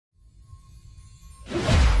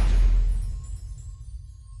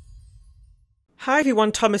Hi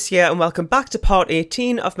everyone, Thomas here and welcome back to part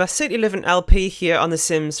 18 of my City Living LP here on The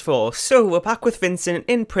Sims 4. So we're back with Vincent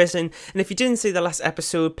in prison, and if you didn't see the last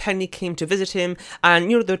episode, Penny came to visit him and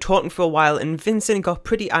they were talking for a while, and Vincent got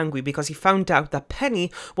pretty angry because he found out that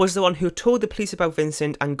Penny was the one who told the police about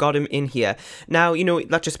Vincent and got him in here. Now,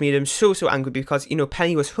 that just made him so angry because,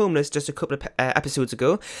 Penny was homeless just a couple of episodes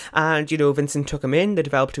ago, and, Vincent took him in, they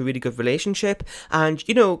developed a really good relationship, and,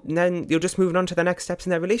 then they were just moving on to the next steps in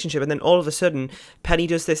their relationship, and then all of a sudden, Penny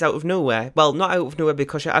does this out of nowhere. Well, not out of nowhere,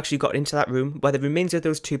 because she actually got into that room where the remains of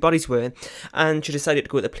those two bodies were, and she decided to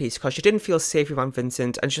go to the police because she didn't feel safe around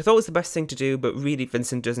Vincent, and she thought it was the best thing to do, but really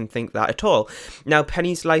Vincent doesn't think that at all. Now,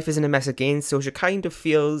 Penny's life is in a mess again, so she kind of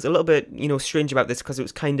feels a little bit, strange about this, because it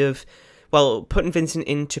was kind of... well, putting Vincent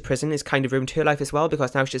into prison has kind of ruined her life as well,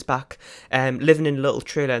 because now she's back living in a little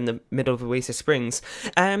trailer in the middle of Oasis Springs.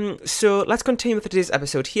 So let's continue with today's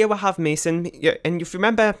episode. Here we have Mason, and if you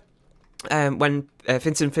remember... when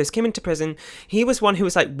Vincent first came into prison, he was one who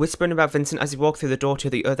was like whispering about Vincent as he walked through the door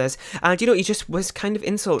to the others, and he just was kind of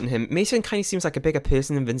insulting him. Mason kind of seems like a bigger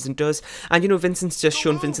person than Vincent does, and Vincent's just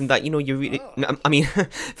shown Vincent that you really,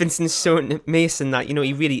 Vincent's shown Mason that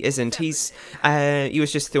he really isn't. He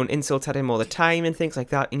was just throwing insults at him all the time and things like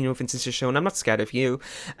that. Vincent's just showing, I'm not scared of you.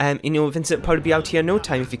 Vincent will probably be out here in no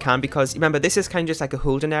time if he can, because remember, this is kind of just like a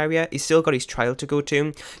holding area. He's still got his trial to go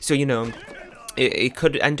to, so it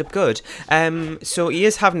could end up good. So he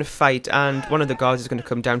is having a fight, and one of the guards is going to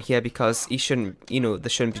come down here because he shouldn't, they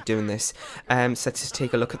shouldn't be doing this. So let's just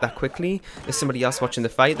take a look at that quickly. There's somebody else watching the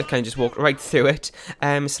fight that kind of just walked right through it.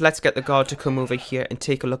 So let's get the guard to come over here and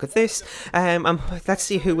take a look at this. Let's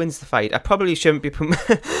see who wins the fight. I probably shouldn't be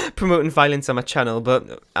promoting violence on my channel,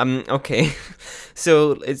 but okay.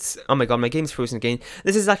 So it's, oh my god, my game's frozen again.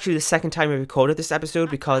 This is actually the second time I recorded this episode,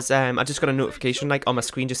 because I just got a notification like on my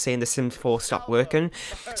screen just saying the Sims 4 stopped working,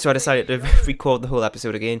 so I decided to record the whole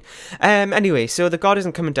episode again. Anyway, so the guard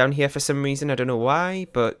isn't coming down here for some reason. I don't know why,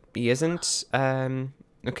 but he isn't. Okay,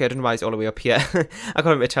 I don't know why he's all the way up here. I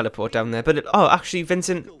got him to teleport down there, but actually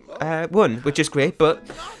Vincent won, which is great, but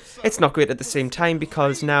it's not great at the same time,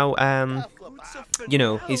 because now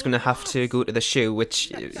he's going to have to go to the shoe,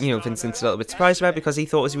 which, Vincent's a little bit surprised about, because he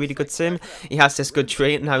thought it was a really good sim. He has this good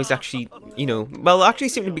trait, and now he's actually, actually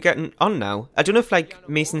seem to be getting on now. I don't know if,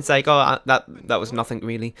 Mason's like, oh, that was nothing,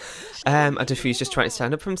 really. I don't know if he's just trying to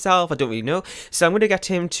stand up for himself. I don't really know. So I'm going to get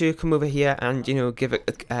him to come over here and,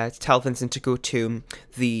 tell Vincent to go to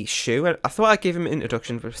the shoe. I thought I gave him an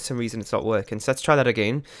introduction, but for some reason it's not working. So let's try that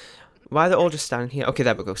again. Why are they all just standing here? Okay,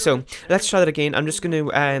 there we go. So let's try that again. I'm just going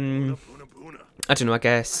to, I don't know, I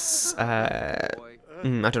guess, I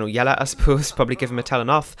don't know, yell at, I suppose, probably give him a telling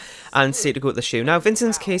off, and say to go to the shoe. Now,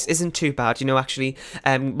 Vincent's case isn't too bad, actually,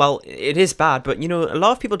 well, it is bad, but, a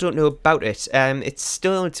lot of people don't know about it. It's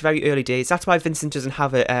very early days. That's why Vincent doesn't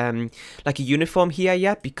have a uniform here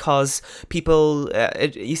yet, because people,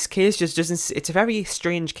 his case just doesn't, it's a very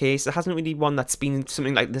strange case. It hasn't really one that's been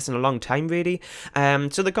something like this in a long time, really.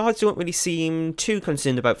 So the guards don't really seem too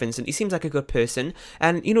concerned about Vincent. He seems like a good person,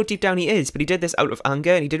 and, deep down he is, but he did this out of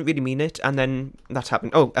anger, and he didn't really mean it, and then that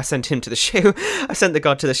happened. Oh, I sent him to the shoe. I sent the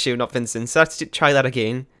guard to the shoe, not Vincent. So let's try that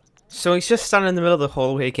again. So he's just standing in the middle of the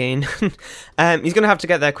hallway again. He's going to have to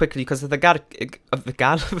get there quickly, because of the guard,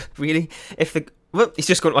 really, he's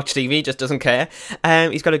just going to watch TV, just doesn't care.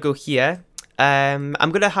 He's got to go here. I'm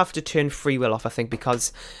going to have to turn free will off, I think,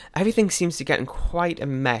 because everything seems to be getting quite a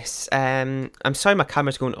mess. I'm sorry my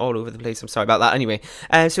camera's going all over the place. I'm sorry about that. Anyway,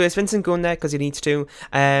 so is Vincent going there because he needs to?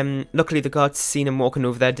 Luckily, the guards seen him walking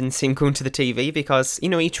over there, didn't see him going to the TV, because,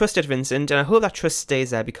 he trusted Vincent, and I hope that trust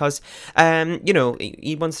stays there, because,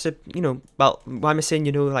 he wants to, well, why am I saying,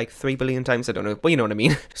 like 3 billion times? I don't know, but you know what I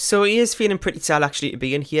mean. So he is feeling pretty sad, actually, to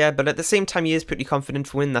be in here, but at the same time, he is pretty confident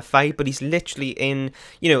for winning the fight, but he's literally in,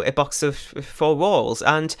 a box of 4 walls,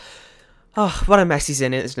 and oh, what a mess he's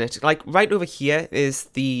in, isn't it? Like, right over here is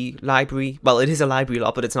the library. Well, it is a library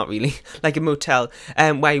lot, but it's not really. Like a motel,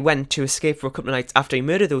 where he went to escape for a couple of nights after he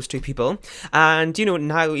murdered those 2 people. And,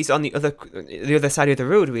 now he's on the other side of the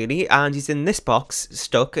road, really, and he's in this box,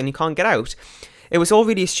 stuck, and he can't get out. It was all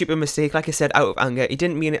really a stupid mistake, like I said, out of anger. He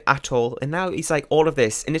didn't mean it at all, and now he's like all of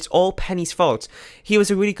this, and it's all Penny's fault. He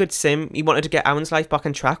was a really good sim. He wanted to get Aaron's life back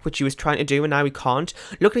on track, which he was trying to do, and now he can't.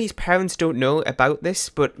 Luckily, his parents don't know about this,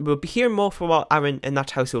 but we'll be hearing more from what Aaron and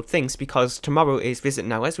that household thinks, because tomorrow is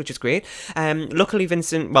visiting hours, which is great. Luckily,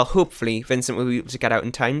 Vincent, well, hopefully, Vincent will be able to get out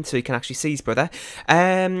in time so he can actually see his brother.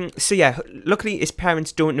 So yeah, luckily, his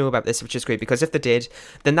parents don't know about this, which is great, because if they did,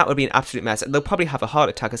 then that would be an absolute mess. They'll probably have a heart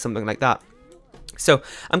attack or something like that. So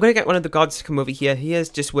I'm going to get one of the guards to come over here. He is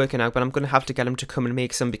just working out, but I'm going to have to get him to come and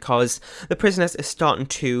make some because the prisoners are starting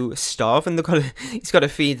to starve and he's got to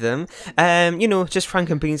feed them. You know, just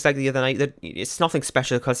frank and beans like the other night. It's nothing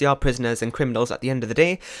special because they are prisoners and criminals at the end of the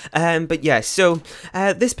day. But yeah, so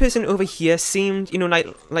this person over here seemed, you know,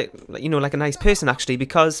 like a nice person actually,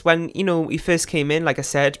 because when, you know, he first came in, like I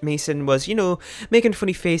said, Mason was, you know, making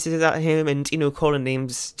funny faces at him and, you know, calling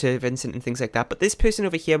names to Vincent and things like that. But this person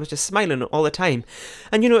over here was just smiling all the time.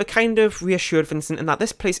 And, you know, it kind of reassured Vincent in that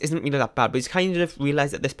this place isn't really that bad, but he's kind of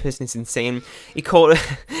realised that this person is insane. He caught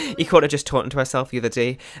her just talking to herself the other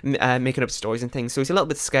day, making up stories and things, so he's a little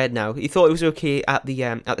bit scared now. He thought it was okay at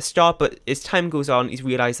the start, but as time goes on, he's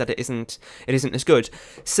realised that it isn't as good.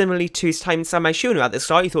 Similarly to his time in SimsAmino, at the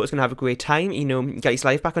start, he thought he was going to have a great time, you know, get his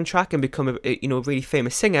life back on track and become a really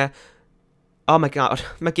famous singer. Oh my god,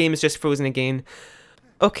 my game is just frozen again.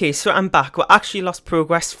 Okay, so I'm back. We actually lost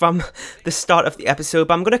progress from the start of the episode,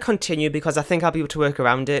 but I'm going to continue because I think I'll be able to work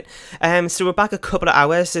around it. So we're back a couple of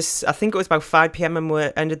hours. I think it was about 5 PM when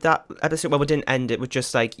we ended that episode. Well, we didn't end it. We're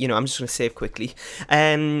just like, you know, I'm just going to save quickly.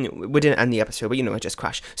 We didn't end the episode, but, you know, it just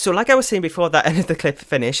crashed. So like I was saying before that ended the clip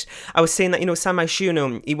finished, I was saying that, you know,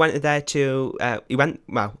 SimsAmino, he went there to,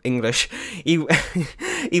 English.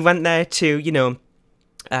 He went there to, you know,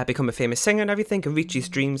 become a famous singer and everything and reach his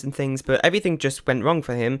dreams and things, but everything just went wrong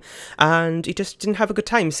for him and he just didn't have a good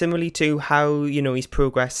time, similarly to how, you know, his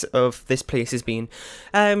progress of this place has been.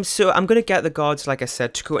 So I'm going to get the guards, like I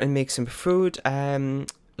said, to go and make some food.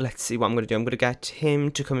 Let's see what I'm going to do. I'm going to get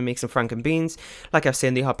him to come and make some franken beans. Like I was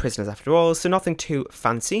saying, they are prisoners after all, so nothing too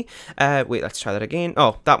fancy. Wait, let's try that again.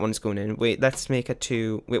 Oh, that one's going in. Wait, let's make it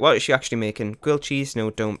to... Wait, what is she actually making? Grilled cheese? No,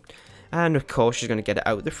 don't. And of course she's going to get it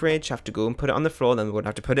out of the fridge, have to go and put it on the floor, then we won't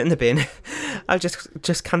have to put it in the bin. I'll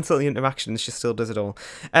just cancel the interactions, she still does it all.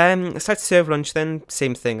 Let's serve lunch then,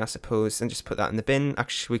 same thing I suppose, and just put that in the bin.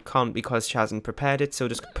 Actually we can't because she hasn't prepared it, so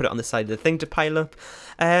just put it on the side of the thing to pile up.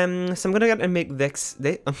 So I'm going to get and make this.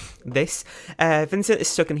 Vincent is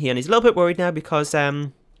stuck in here and he's a little bit worried now because...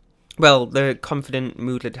 well, the confident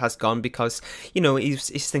moodlet has gone because, you know,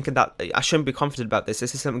 he's thinking that I shouldn't be confident about this.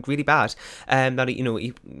 This is something really bad. That, you know,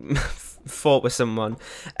 he fought with someone.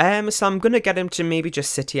 So I'm going to get him to maybe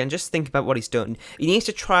just sit here and just think about what he's done. He needs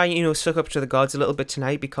to try, you know, suck up to the gods a little bit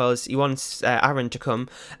tonight because he wants Aaron to come.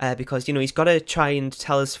 Because, you know, he's got to try and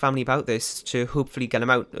tell his family about this to hopefully get him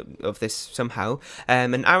out of this somehow.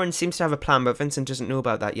 And Aaron seems to have a plan, but Vincent doesn't know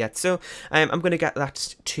about that yet. So I'm going to get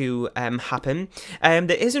that to happen.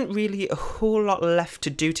 There isn't really a whole lot left to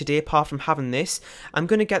do today apart from having this. I'm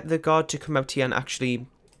going to get the guard to come out here and actually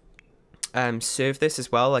serve this as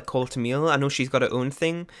well, like call it a meal. I know she's got her own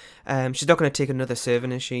thing. She's not going to take another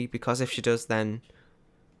serving, is she? Because if she does, then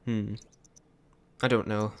I don't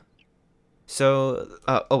know. So,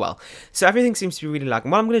 oh well. So everything seems to be really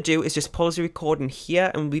lagging. What I'm going to do is just pause the recording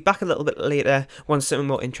here and we'll be back a little bit later once something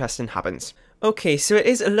more interesting happens. Okay, so it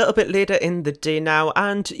is a little bit later in the day now,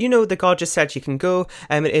 and, you know, the guard just said you can go,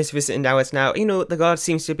 it is visiting hours now. You know, the guard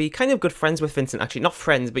seems to be kind of good friends with Vincent, actually, not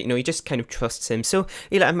friends, but, you know, he just kind of trusts him, so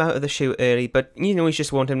he let him out of the shoot early, but, you know, he's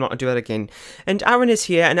just wanted him not to do that again. And Aaron is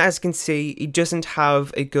here, and as you can see, he doesn't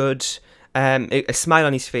have a good, a smile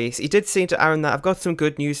on his face. He did say to Aaron that I've got some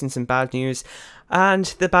good news and some bad news, and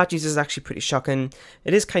the bad news is actually pretty shocking.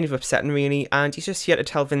 It is kind of upsetting, really, and he's just here to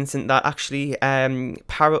tell Vincent that actually,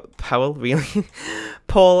 Powell, really,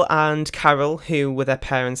 Paul and Carol, who were their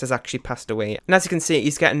parents, has actually passed away. And as you can see,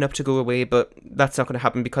 he's getting up to go away, but that's not going to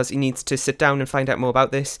happen because he needs to sit down and find out more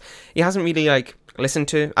about this. He hasn't really, like, listened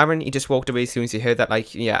to Aaron. He just walked away as soon as he heard that,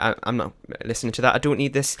 like, yeah, I'm not listening to that. I don't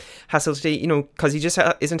need this hassle today, you know, because he just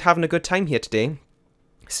isn't having a good time here today.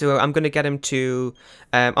 So I'm going to get him to...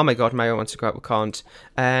 oh my god, Mario wants to go out, we can't.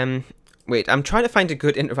 Wait, I'm trying to find a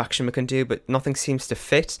good interaction we can do, but nothing seems to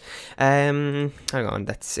fit. Hang on,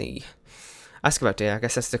 let's see. Ask about day, I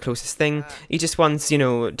guess that's the closest thing. He just wants, you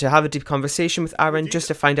know, to have a deep conversation with Aaron, just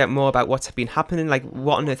to find out more about what's been happening, like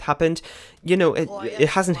what on earth happened. You know, it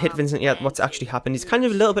hasn't hit Vincent yet what's actually happened. He's kind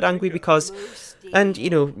of a little bit angry because, and, you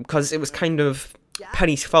know, because it was kind of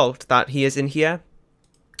Penny's fault that he is in here.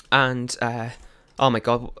 And, oh my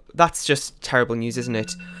god, that's just terrible news, isn't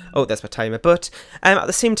it? Oh, there's my timer. But at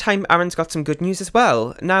the same time, Aaron's got some good news as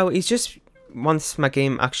well. Now, he's just, once my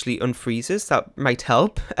game actually unfreezes, that might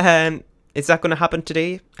help. Is that going to happen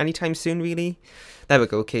today? Anytime soon, really? There we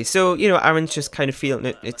go, okay. So, you know, Aaron's just kind of feeling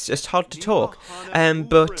it. It's just hard to talk.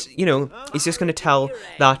 But, you know, he's just going to tell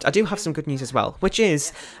that I do have some good news as well. Which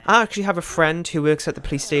is, I actually have a friend who works at the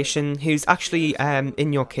police station who's actually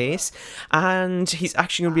in your case. And he's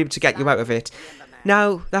actually going to be able to get you out of it.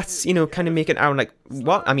 Now, that's, you know, kind of making Aaron like,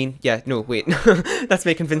 what? I mean, yeah, no, wait. That's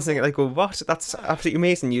making Vincent like, go, what? That's absolutely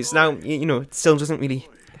amazing news. Now, you know, it still hasn't really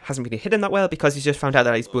hit him that well because he's just found out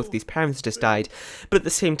that both these parents just died. But at the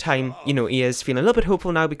same time, you know, he is feeling a little bit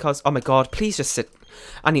hopeful now because, oh my god, please just sit.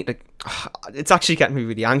 I need, like, it's actually getting me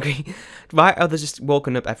really angry. Why are they just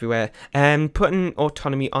walking up everywhere? Putting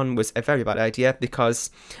autonomy on was a very bad idea because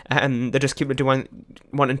they just keep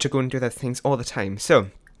wanting to go and do their things all the time. So,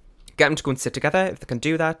 get them to go and sit together if they can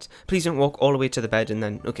do that. Please don't walk all the way to the bed and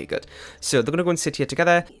then, okay, good. So they're going to go and sit here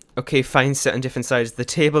together. Okay, fine, sit on different sides of the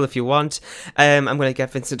table if you want. I'm going to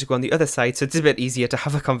get Vincent to go on the other side so it's a bit easier to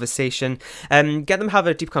have a conversation. Get them to have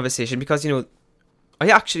a deep conversation because, you know, I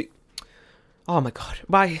actually... Oh my god,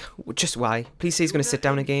 why? Just why? Please say he's going to sit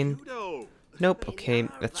down again. Nope, okay,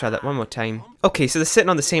 let's try that one more time. Okay, so they're sitting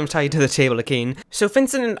on the same side of the table again. So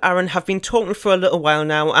Vincent and Aaron have been talking for a little while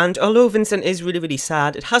now, and although Vincent is really, really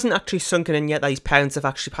sad, it hasn't actually sunken in yet that his parents have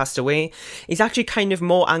actually passed away. He's actually kind of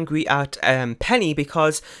more angry at Penny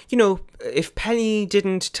because, you know, if Penny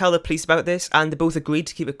didn't tell the police about this and they both agreed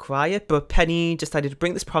to keep it quiet, but Penny decided to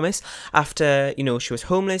break this promise after, you know, she was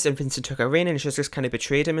homeless and Vincent took her in and she just kind of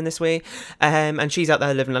betrayed him in this way, and she's out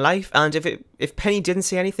there living a life, and if Penny didn't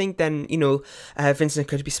say anything, then, you know, Vincent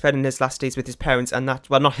could be spending his last days with his parents, and that,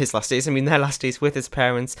 well, not his last days, I mean their last days with his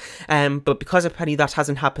parents, but because of Penny that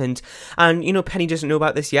hasn't happened, and, you know, Penny doesn't know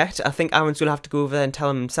about this yet. I think Aaron's going to have to go over there and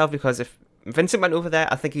tell him himself, because if Vincent went over there,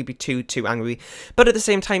 I think he'd be too angry. But at the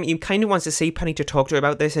same time, he kind of wants to see Penny to talk to her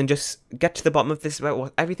about this and just get to the bottom of this, about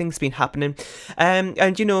what everything's been happening.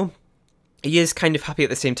 And, you know, he is kind of happy at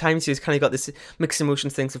the same time, so he's kind of got this mixed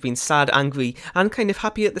emotions, things of being sad, angry, and kind of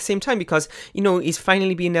happy at the same time because, you know, he's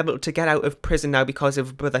finally being able to get out of prison now because of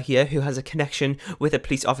a brother here who has a connection with a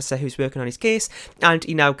police officer who's working on his case, and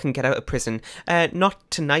he now can get out of prison. Not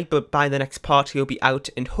tonight, but by the next part he'll be out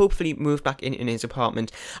and hopefully moved back in his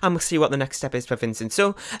apartment, and we'll see what the next step is for Vincent.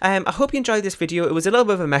 So, I hope you enjoyed this video. It was a little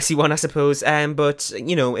bit of a messy one, I suppose, but,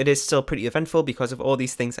 you know, it is still pretty eventful because of all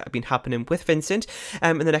these things that have been happening with Vincent.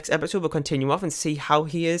 In the next episode, we'll continue off and see how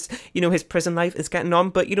he is, you know, his prison life is getting on,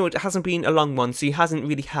 but, you know, it hasn't been a long one, so he hasn't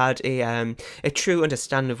really had a true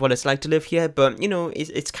understanding of what it's like to live here, but, you know,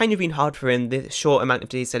 it's kind of been hard for him, the short amount of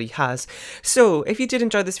days that he has. So, if you did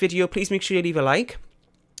enjoy this video, please make sure you leave a like.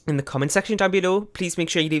 In the comment section down below, please make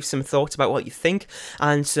sure you leave some thoughts about what you think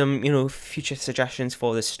and some, you know, future suggestions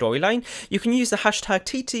for this storyline. You can use the hashtag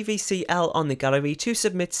TTVCL on the gallery to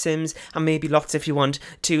submit Sims and maybe lots if you want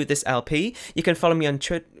to this LP. You can follow me on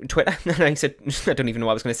Twitter. I said, I don't even know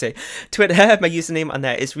what I was going to say. Twitter, my username on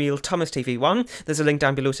there is RealThomasTV1. There's a link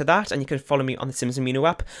down below to that, and you can follow me on the SimsAmino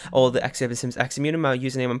app or the XSimsAmino. My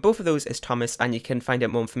username on both of those is Thomas, and you can find out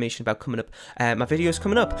more information about coming up, my videos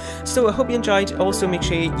coming up. So I hope you enjoyed. Also, make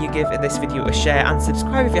sure you give this video a share and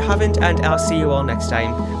subscribe if you haven't, and I'll see you all next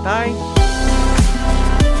time. Bye!